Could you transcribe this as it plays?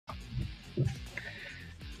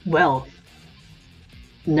Well,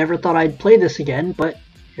 never thought I'd play this again, but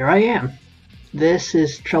here I am. This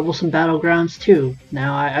is Troublesome Battlegrounds 2.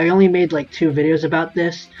 Now, I only made like 2 videos about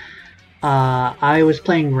this. I was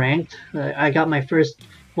playing ranked. I got my first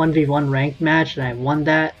 1v1 ranked match and I won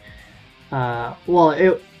that. Well,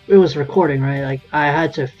 it was recording, right? Like, I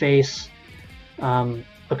had to face a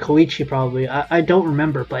Koichi probably. I don't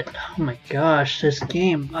remember, but oh my gosh, this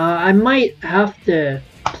game. I might have to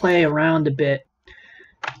play around a bit.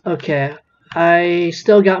 Okay, I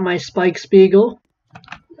still got my Spike Spiegel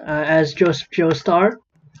as Joseph Joestar.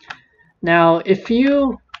 Now, if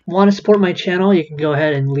you want to support my channel, you can go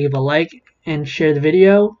ahead and leave a like and share the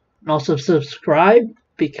video, and also subscribe,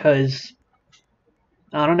 because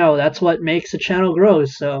I don't know, that's what makes the channel grow.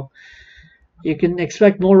 So you can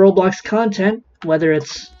expect more Roblox content, whether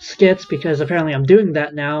it's skits, because apparently I'm doing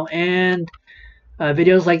that now, and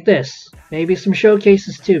videos like this. Maybe some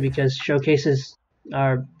showcases too, because showcases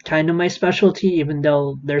are kind of my specialty, even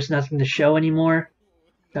though there's nothing to show anymore.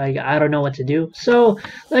 Like, I don't know what to do. So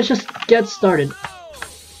let's just get started.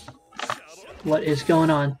 What is going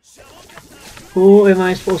on? Who am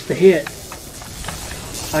I supposed to hit?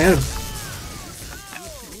 I gotta...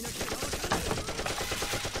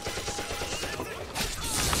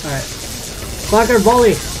 Alright. Clocker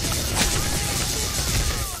volley!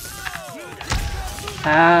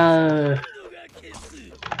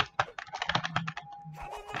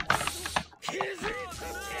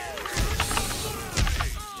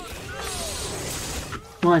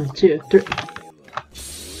 One, two, three.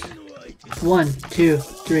 1, 2,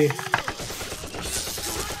 3.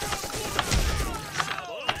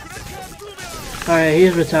 Alright,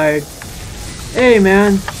 he's retired. Hey,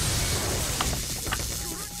 man.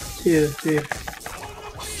 2, 3.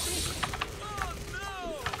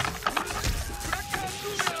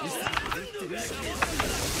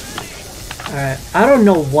 Alright, I don't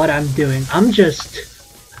know what I'm doing. I'm just...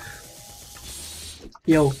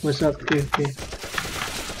 Yo, what's up, dude?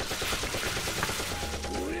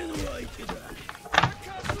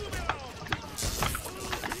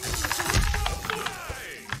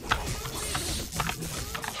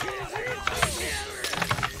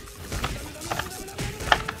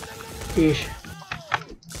 Yeesh.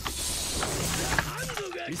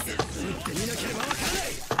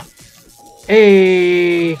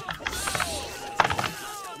 Hey.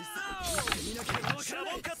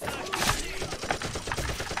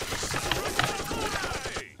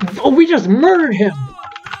 Oh, we just murdered him.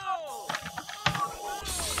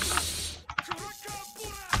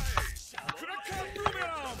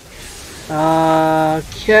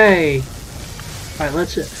 Okay. All right,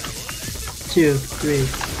 let's 2, 3.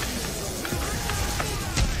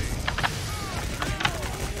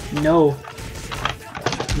 No.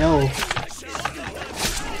 No.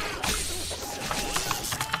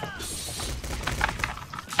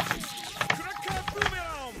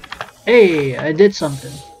 Hey, I did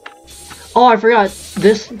something. Oh, I forgot.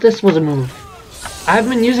 This was a move. I've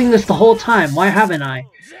been using this the whole time. Why haven't I?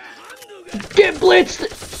 Get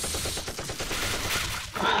blitzed!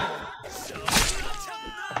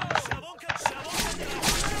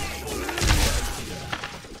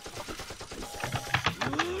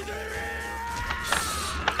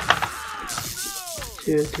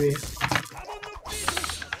 Two, 3.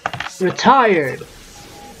 Retired.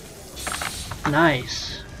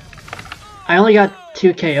 Nice. I only got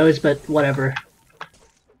 2 KOs, but whatever.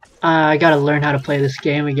 I gotta learn how to play this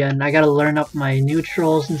game again. I gotta learn up my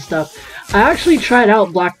neutrals and stuff. I actually tried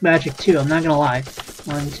out Black Magic too, I'm not gonna lie.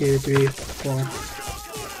 1, 2, 3, 4.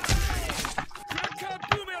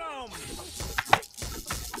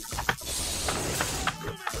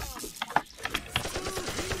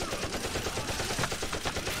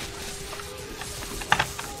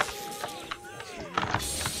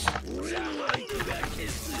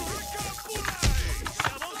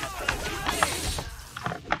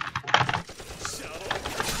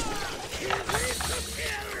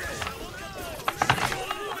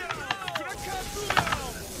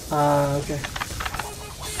 Okay.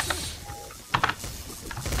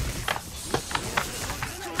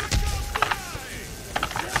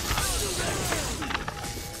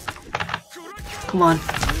 Come on.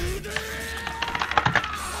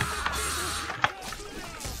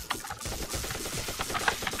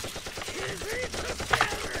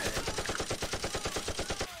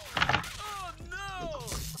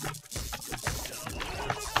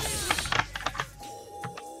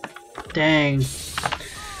 Dang.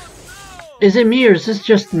 Is it me or is this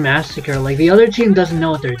just massacre? Like, the other team doesn't know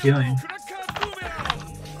what they're doing.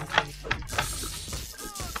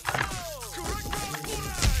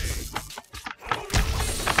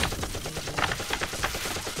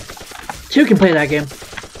 Two can play that game.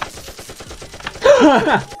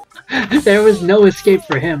 There was no escape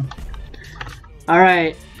for him.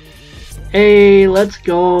 Alright. Hey, let's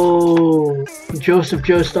go. Joseph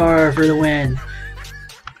Joestar for the win.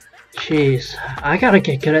 Jeez, I gotta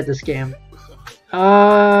get good at this game.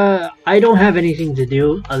 I don't have anything to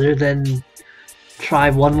do other than try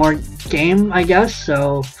one more game, I guess,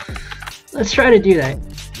 so let's try to do that.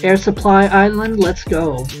 Air Supply Island, let's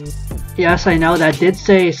go. Yes, I know that did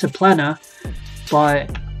say Suplena, but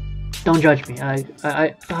don't judge me. Should I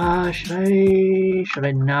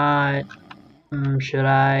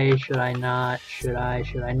not? Should I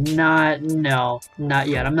not? No, not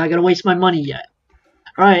yet. I'm not gonna waste my money yet.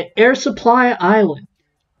 Alright, Air Supply Island.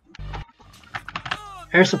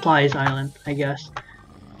 Air Supplies Island, I guess.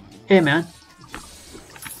 Hey, man.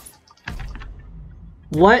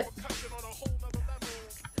 What?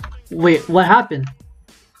 Wait, what happened?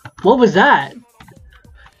 What was that?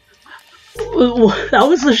 That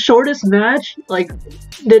was the shortest match? Like,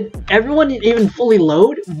 did everyone even fully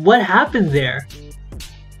load? What happened there?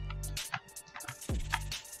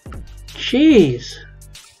 Jeez.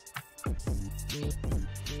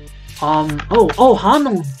 Oh,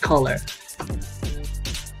 Hamon color.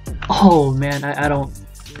 Oh man, I don't.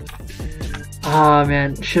 Ah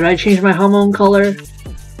man, should I change my Hamon color?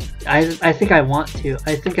 I think I want to.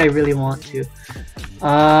 I think I really want to.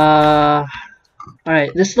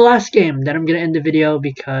 Alright, this is the last game. Then I'm gonna end the video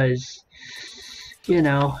because, you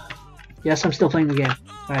know, yes, I'm still playing the game.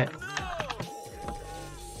 Alright.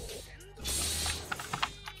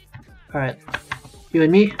 Alright. You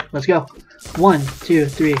and me? Let's go. 1, 2,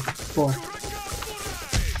 3, 4.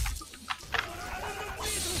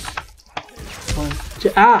 1,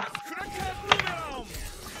 2. Ah!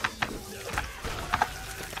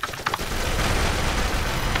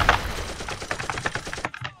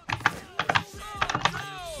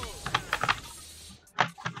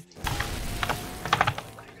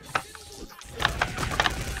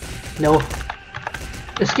 No.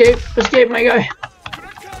 Escape! Escape, my guy!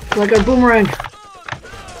 Like a boomerang!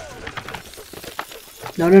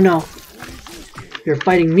 No, no, no. You're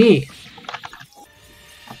fighting me.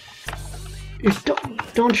 You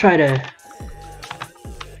don't try to...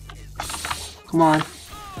 Come on.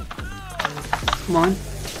 Come on.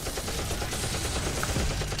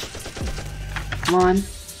 Come on.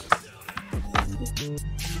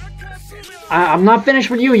 I'm not finished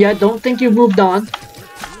with you yet. Don't think you've moved on.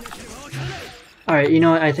 Alright, you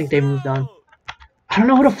know what? I think they moved on. I don't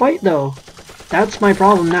know who to fight though. That's my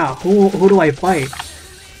problem now. Who do I fight?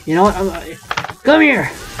 You know what? Come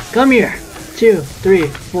here! Come here! 2, 3,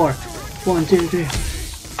 4. 1, 2, 3.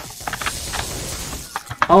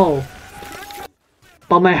 Oh.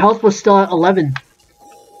 But my health was still at 11.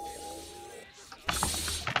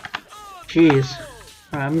 Jeez.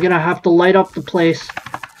 Alright, I'm gonna have to light up the place.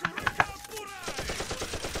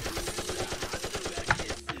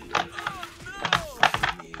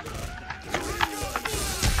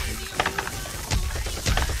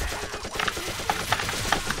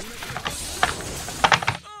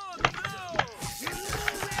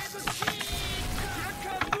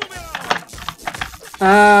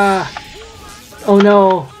 Oh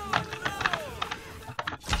no.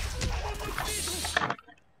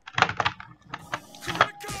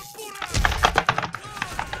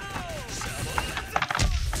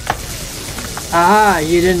 Ah,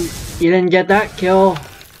 you didn't get that kill.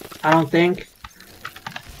 I don't think.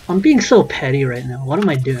 I'm being so petty right now. What am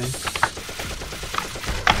I doing?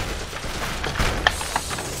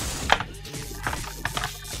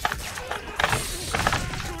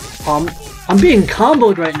 I'm being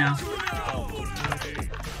comboed right now.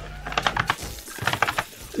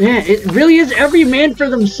 Man, it really is every man for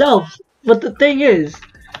themselves. But the thing is,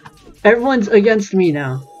 everyone's against me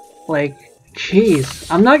now. Like, jeez.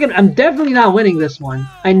 I'm definitely not winning this one.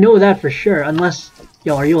 I know that for sure. Unless,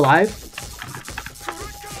 yo, are you alive?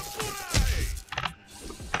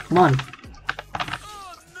 Come on.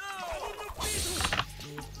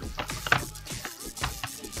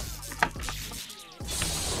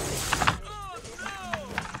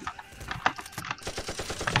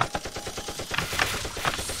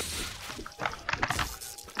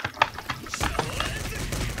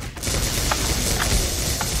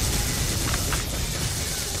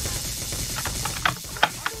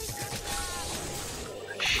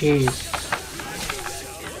 Jeez.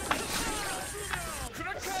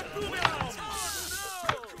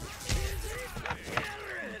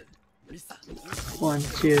 One,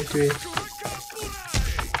 two, three.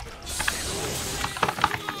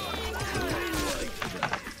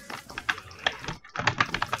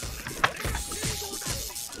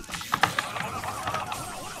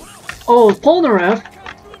 Oh, Polnareff.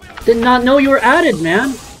 Did not know you were added,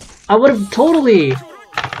 man. I would have totally.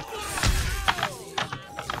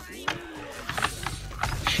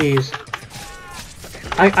 Jeez.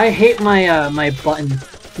 I hate my my button.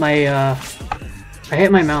 I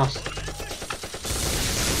hate my mouse.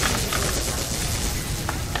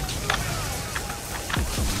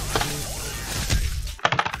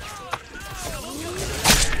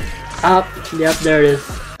 Yep, there it is.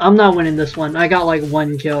 I'm not winning this one. I got like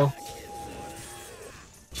 1 kill.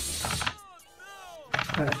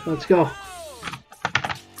 Alright, let's go.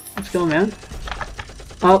 Let's go, man.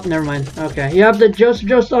 Oh, never mind. Okay. Yep, the Joseph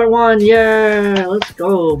Joestar won. Yeah, let's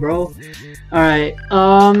go, bro. Alright,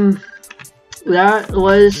 that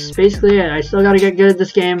was basically it. I still gotta get good at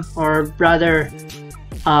this game, or rather,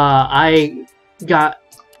 I got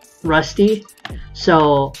rusty.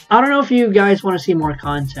 So, I don't know if you guys want to see more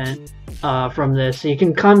content from this. So you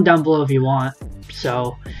can comment down below if you want.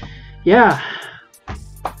 So, yeah.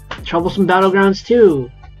 Troublesome Battlegrounds 2.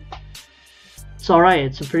 It's alright.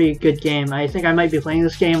 It's a pretty good game. I think I might be playing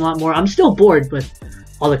this game a lot more. I'm still bored with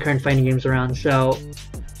all the current fighting games around. So,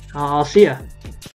 I'll see ya.